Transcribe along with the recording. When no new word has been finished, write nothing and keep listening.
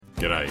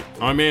G'day,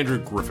 I'm Andrew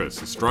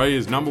Griffiths,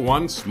 Australia's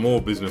 #1 small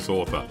business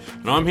author,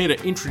 and I'm here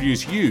to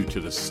introduce you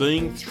to the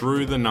Seeing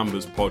Through the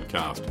Numbers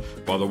podcast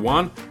by the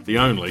one, the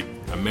only,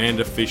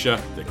 Amanda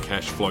Fisher, the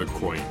Cash Flow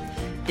Queen.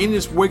 In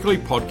this weekly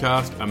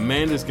podcast,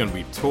 Amanda's going to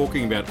be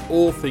talking about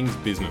all things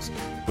business,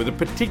 with a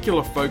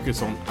particular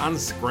focus on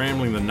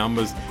unscrambling the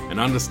numbers and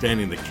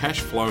understanding the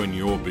cash flow in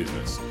your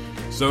business.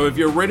 So if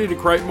you're ready to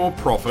create more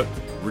profit,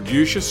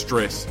 reduce your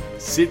stress,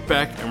 sit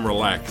back and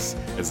relax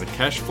as the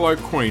Cash Flow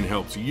Queen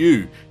helps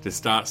you to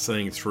start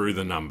seeing through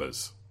the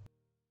numbers.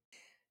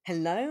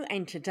 Hello,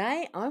 and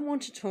today I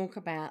want to talk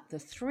about the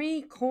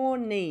 3 core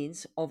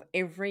needs of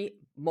every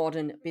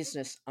modern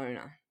business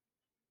owner.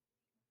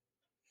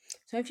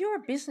 So if you're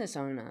a business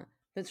owner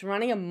that's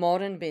running a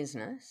modern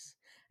business,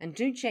 and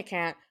do check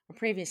out a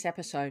previous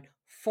episode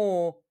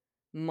for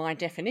my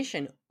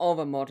definition of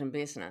a modern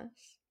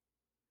business,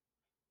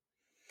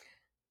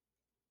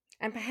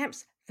 and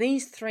perhaps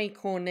these 3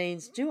 core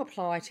needs do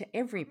apply to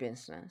every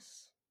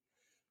business,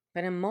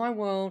 but in my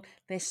world,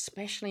 they're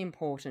especially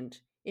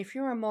important if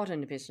you're a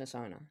modern business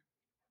owner.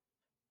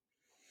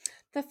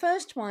 The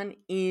first one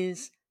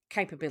is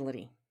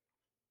capability.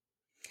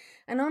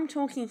 And I'm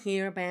talking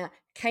here about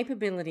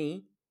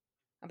capability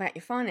about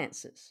your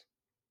finances.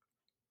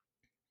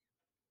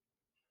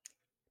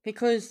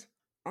 Because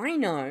I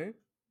know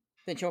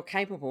that you're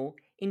capable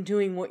in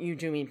doing what you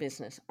do in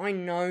business. I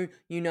know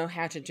you know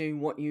how to do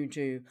what you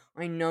do.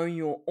 I know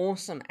you're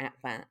awesome at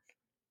that.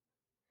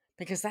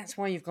 Because that's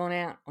why you've gone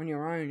out on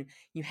your own.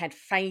 You had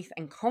faith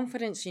and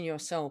confidence in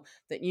yourself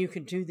that you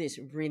could do this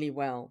really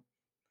well.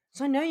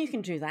 So I know you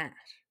can do that.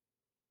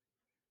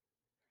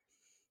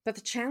 But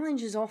the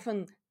challenge is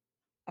often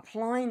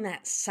applying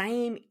that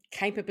same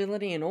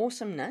capability and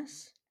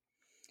awesomeness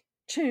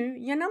to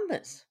your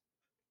numbers.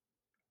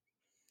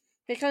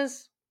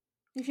 Because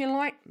if you're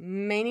like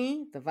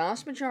the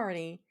vast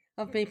majority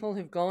of people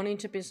who've gone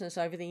into business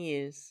over the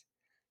years,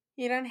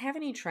 you don't have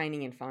any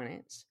training in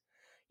finance.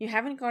 You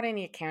haven't got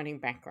any accounting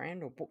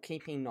background or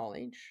bookkeeping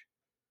knowledge.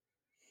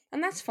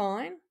 And that's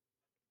fine.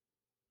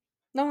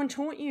 No one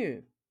taught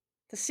you.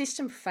 The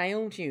system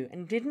failed you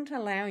and didn't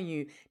allow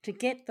you to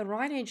get the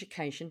right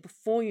education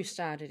before you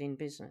started in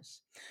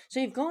business. So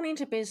you've gone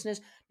into business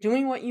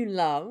doing what you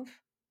love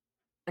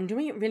and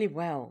doing it really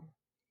well,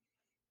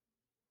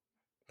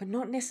 but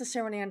not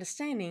necessarily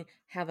understanding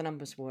how the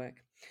numbers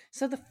work.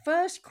 So the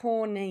first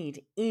core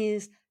need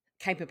is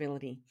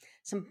capability.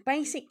 Some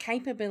basic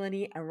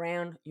capability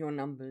around your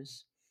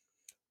numbers.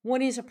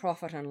 What is a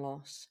profit and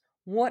loss?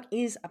 What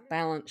is a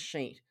balance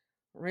sheet?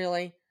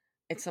 Really,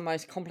 it's the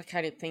most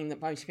complicated thing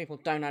that most people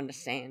don't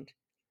understand.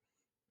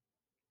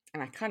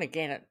 And I kind of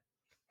get it,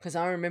 because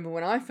I remember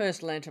when I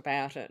first learnt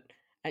about it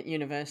at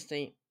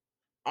university,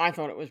 I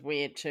thought it was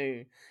weird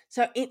too.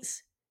 So it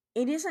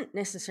isn't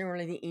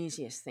necessarily the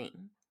easiest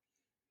thing.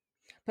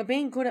 But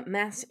being good at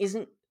maths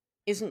isn't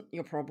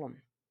your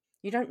problem.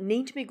 You don't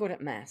need to be good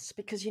at maths,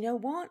 because you know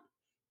what?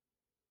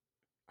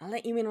 I'll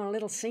let you in on a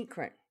little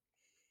secret.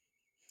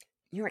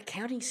 Your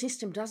accounting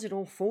system does it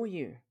all for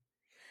you.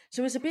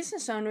 So as a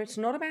business owner, it's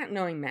not about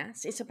knowing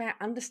maths. It's about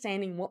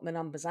understanding what the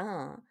numbers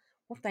are,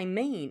 what they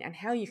mean, and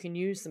how you can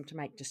use them to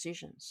make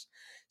decisions.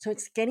 So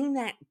it's getting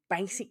that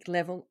basic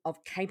level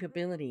of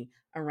capability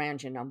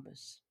around your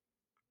numbers.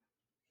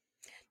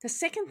 The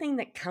second thing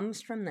that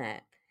comes from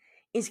that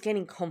is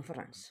getting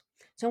confidence.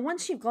 So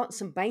once you've got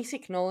some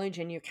basic knowledge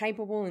and you're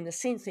capable in the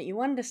sense that you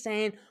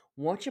understand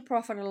what your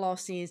profit or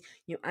loss is,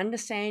 you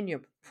understand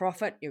your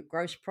profit, your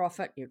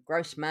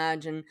gross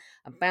margin,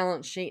 a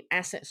balance sheet,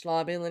 assets,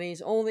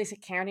 liabilities, all this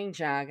accounting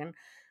jargon,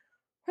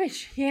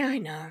 which, yeah, I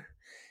know,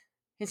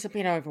 it's a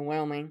bit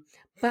overwhelming.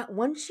 But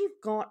once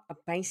you've got a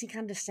basic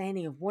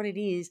understanding of what it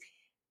is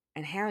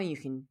and how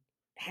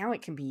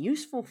it can be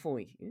useful for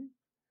you,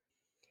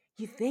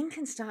 you then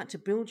can start to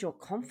build your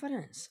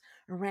confidence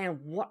around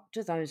what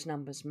do those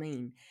numbers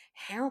mean?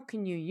 How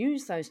can you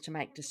use those to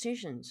make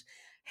decisions?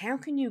 How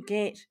can you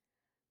get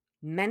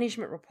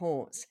management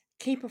reports,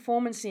 key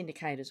performance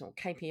indicators or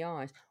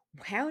KPIs?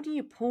 How do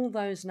you pull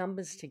those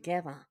numbers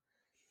together?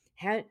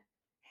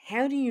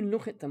 How do you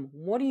look at them?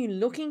 What are you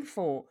looking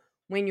for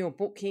when your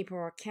bookkeeper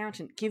or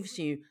accountant gives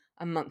you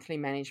a monthly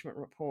management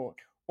report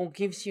or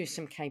gives you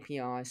some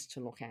KPIs to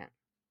look at?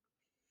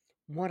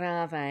 What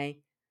are they?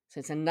 So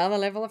it's another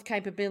level of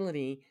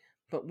capability,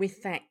 but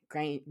with that,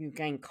 you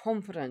gain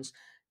confidence,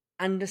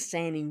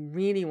 understanding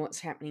really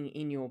what's happening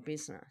in your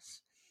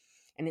business.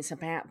 And it's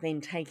about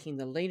then taking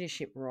the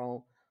leadership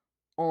role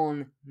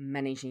on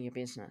managing your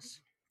business.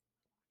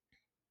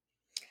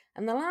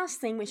 And the last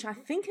thing, which I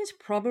think is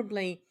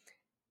probably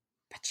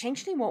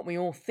potentially what we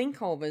all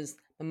think of as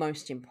the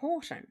most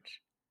important,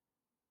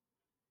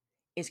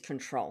 is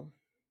control.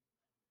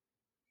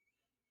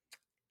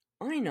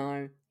 I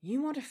know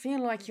you want to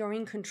feel like you're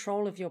in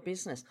control of your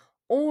business,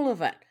 all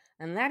of it,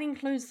 and that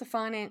includes the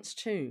finance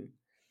too.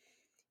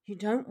 You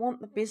don't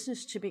want the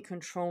business to be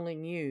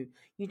controlling you.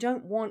 You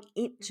don't want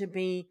it to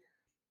be,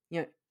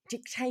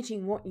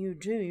 dictating what you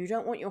do. You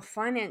don't want your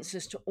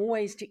finances to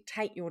always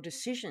dictate your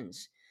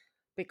decisions,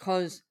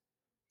 because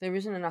there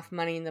isn't enough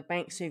money in the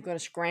bank, so you've got to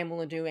scramble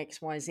and do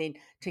X, Y, Z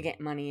to get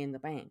money in the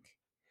bank.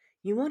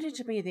 You want it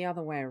to be the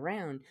other way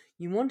around.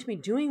 You want to be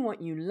doing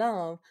what you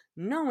love,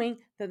 knowing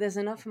that there's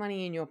enough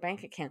money in your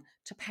bank account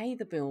to pay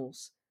the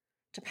bills,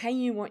 to pay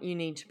you what you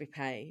need to be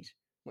paid,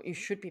 what you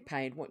should be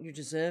paid, what you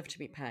deserve to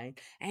be paid,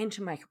 and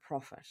to make a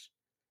profit.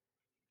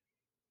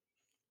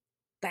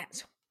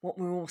 That's what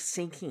we're all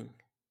seeking.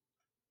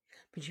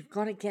 But you've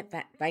got to get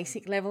that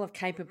basic level of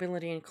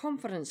capability and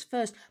confidence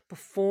first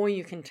before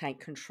you can take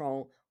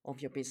control of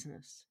your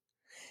business.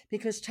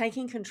 Because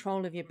taking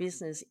control of your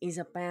business is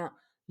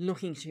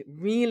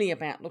really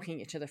about looking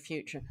into the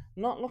future,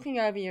 not looking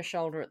over your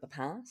shoulder at the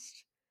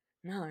past.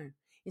 No,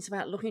 it's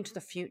about looking to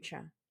the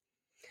future.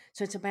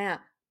 So it's about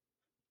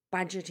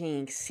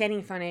budgeting,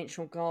 setting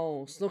financial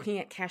goals, looking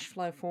at cash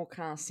flow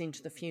forecasts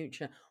into the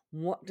future.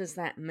 What does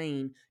that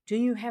mean? Do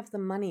you have the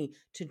money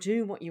to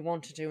do what you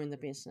want to do in the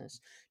business?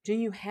 Do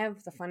you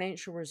have the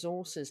financial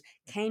resources?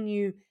 Can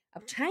you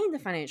obtain the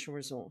financial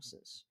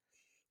resources?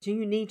 Do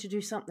you need to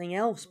do something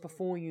else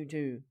before you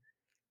do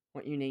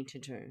what you need to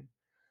do?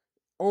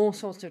 All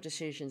sorts of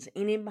decisions.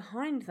 And in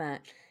behind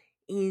that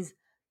is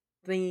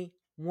the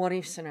what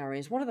if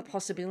scenarios. What are the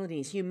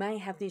possibilities? You may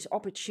have these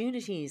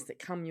opportunities that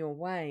come your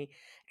way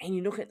and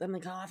you look at them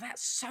and go, oh,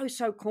 that's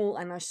so cool.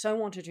 And I so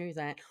want to do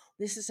that.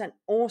 This is an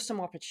awesome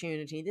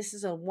opportunity. This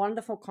is a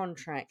wonderful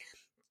contract.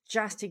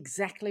 Just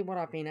exactly what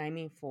I've been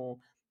aiming for.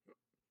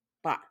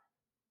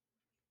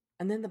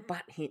 And then the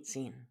but hits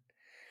in.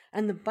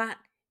 And the but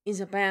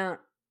is about,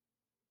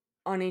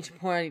 I need to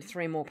employ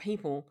 3 more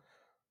people.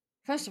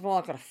 First of all,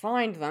 I've got to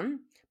find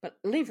them, but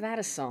leave that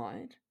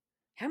aside.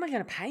 How am I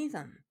going to pay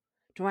them?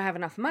 Do I have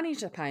enough money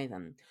to pay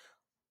them?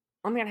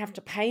 I'm going to have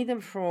to pay them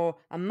for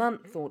a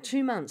month or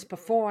 2 months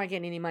before I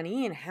get any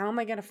money in. How am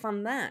I going to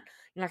fund that?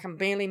 Like I'm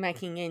barely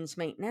making ends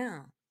meet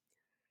now.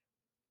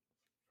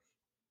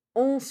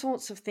 All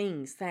sorts of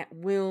things that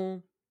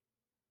will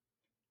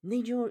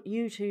need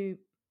you to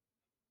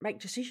make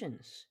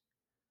decisions.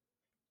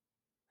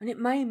 And it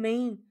may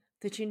mean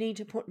that you need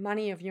to put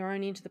money of your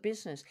own into the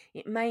business.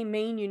 It may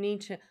mean you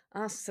need to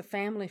ask the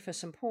family for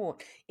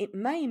support. It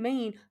may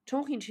mean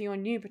talking to your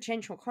new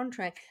potential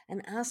contract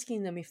and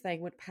asking them if they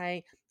would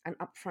pay an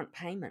upfront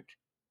payment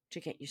to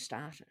get you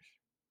started.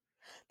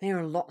 There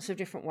are lots of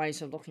different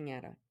ways of looking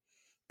at it,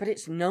 but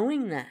it's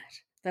knowing that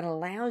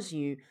allows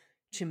you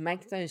to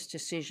make those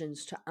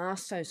decisions, to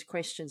ask those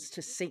questions,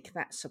 to seek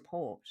that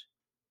support.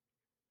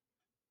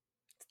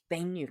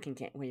 Then you can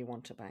get where you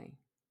want to be.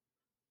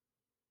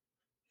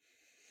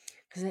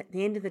 Because at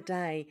the end of the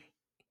day,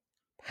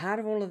 part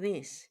of all of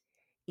this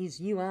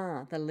is you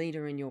are the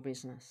leader in your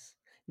business.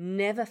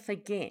 Never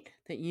forget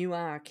that you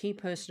are a key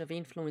person of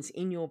influence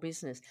in your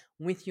business,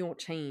 with your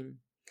team,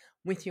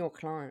 with your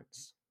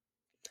clients.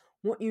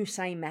 What you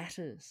say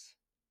matters.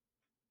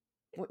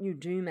 What you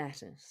do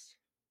matters.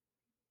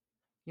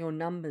 Your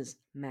numbers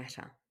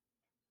matter.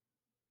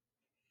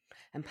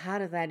 And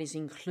part of that is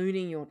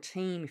including your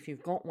team, if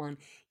you've got one,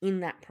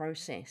 in that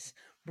process,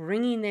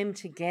 bringing them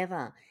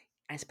together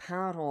as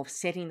part of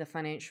setting the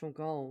financial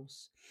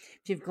goals.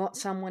 If you've got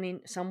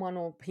someone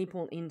or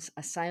people in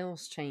a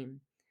sales team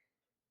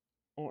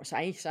or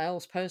a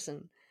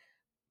salesperson,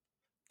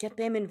 get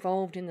them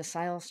involved in the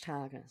sales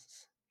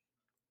targets.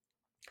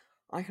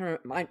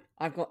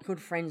 I've got good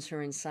friends who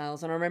are in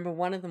sales, and I remember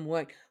one of them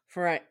worked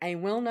for a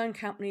well-known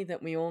company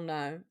that we all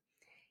know,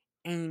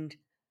 and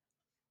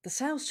the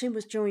sales team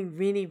was doing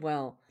really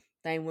well.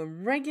 They were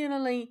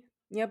regularly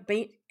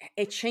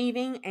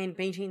achieving and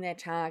beating their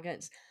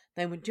targets.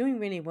 They were doing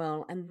really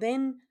well. And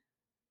then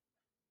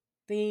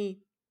the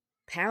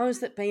powers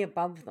that be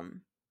above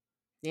them,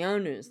 the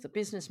owners, the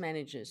business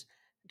managers,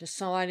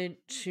 decided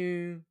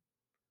to,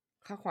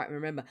 I can't quite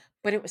remember,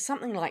 but it was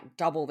something like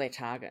double their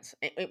targets.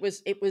 It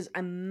was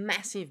a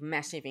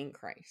massive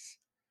increase.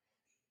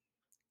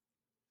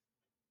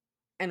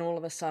 And all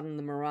of a sudden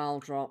the morale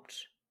dropped.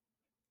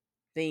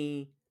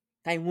 They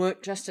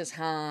worked just as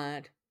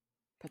hard,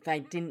 but they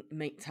didn't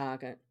meet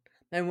target.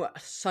 They were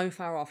so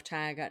far off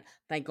target,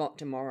 they got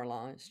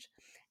demoralised.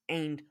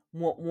 And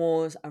what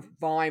was a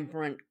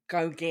vibrant,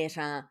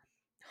 go-getter,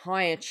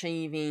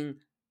 high-achieving,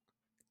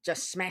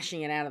 just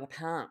smashing it out of the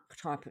park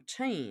type of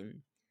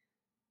team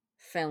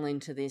fell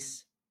into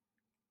this,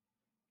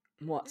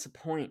 what's the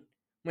point?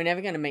 We're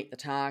never going to meet the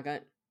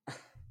target.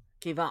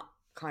 Give up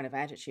kind of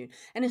attitude.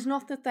 And it's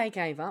not that they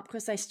gave up,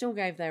 because they still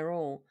gave their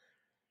all,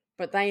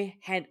 but they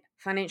had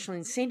financial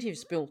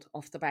incentives built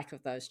off the back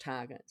of those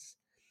targets.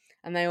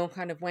 And they all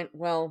kind of went,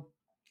 well,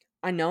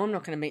 I know I'm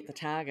not going to meet the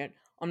target.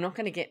 I'm not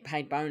going to get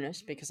paid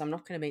bonus because I'm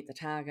not going to meet the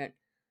target.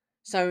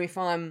 So if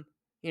I'm,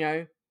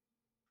 I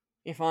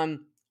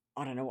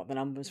don't know what the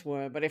numbers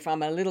were, but if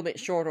I'm a little bit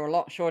short or a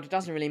lot short, it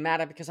doesn't really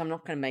matter because I'm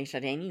not going to meet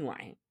it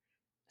anyway.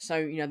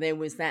 So, there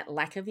was that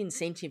lack of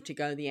incentive to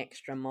go the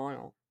extra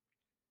mile.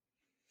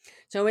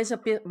 So as a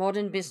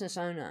modern business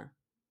owner,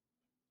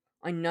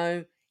 I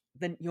know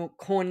that your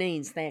core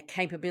needs, their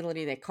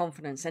capability, their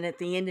confidence. And at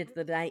the end of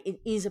the day, it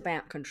is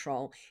about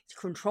control. It's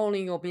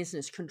controlling your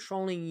business,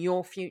 controlling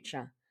your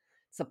future,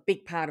 It's a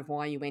big part of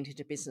why you went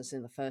into business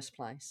in the first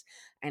place.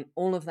 And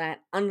all of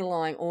that,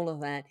 underlying all of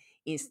that,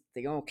 is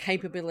your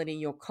capability,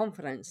 your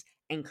confidence,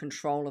 and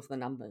control of the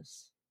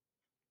numbers.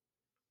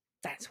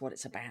 That's what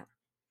it's about.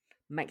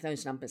 Make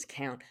those numbers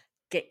count.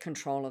 Get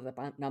control of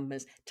the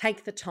numbers.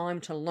 Take the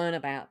time to learn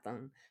about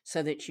them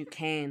so that you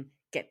can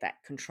get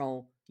that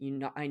control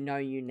I know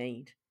you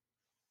need.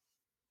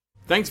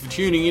 Thanks for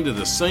tuning into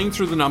the Seeing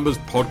Through the Numbers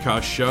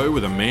podcast show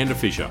with Amanda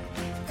Fisher.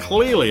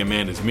 Clearly,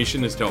 Amanda's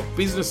mission is to help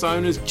business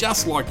owners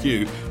just like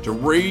you to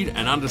read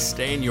and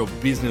understand your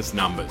business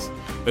numbers.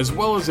 As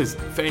well as this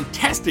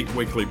fantastic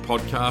weekly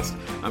podcast,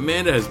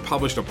 Amanda has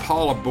published a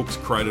pile of books,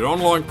 created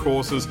online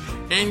courses,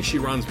 and she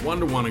runs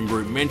one-to-one and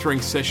group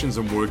mentoring sessions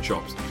and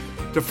workshops.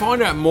 To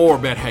find out more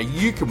about how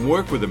you can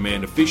work with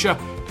Amanda Fisher,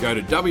 go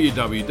to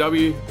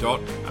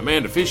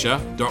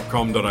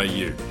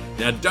www.amandafisher.com.au.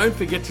 Now, don't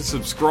forget to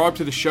subscribe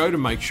to the show to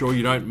make sure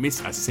you don't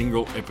miss a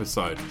single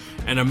episode.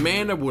 And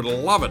Amanda would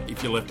love it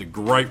if you left a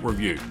great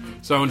review.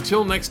 So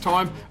until next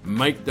time,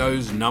 make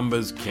those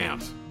numbers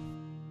count.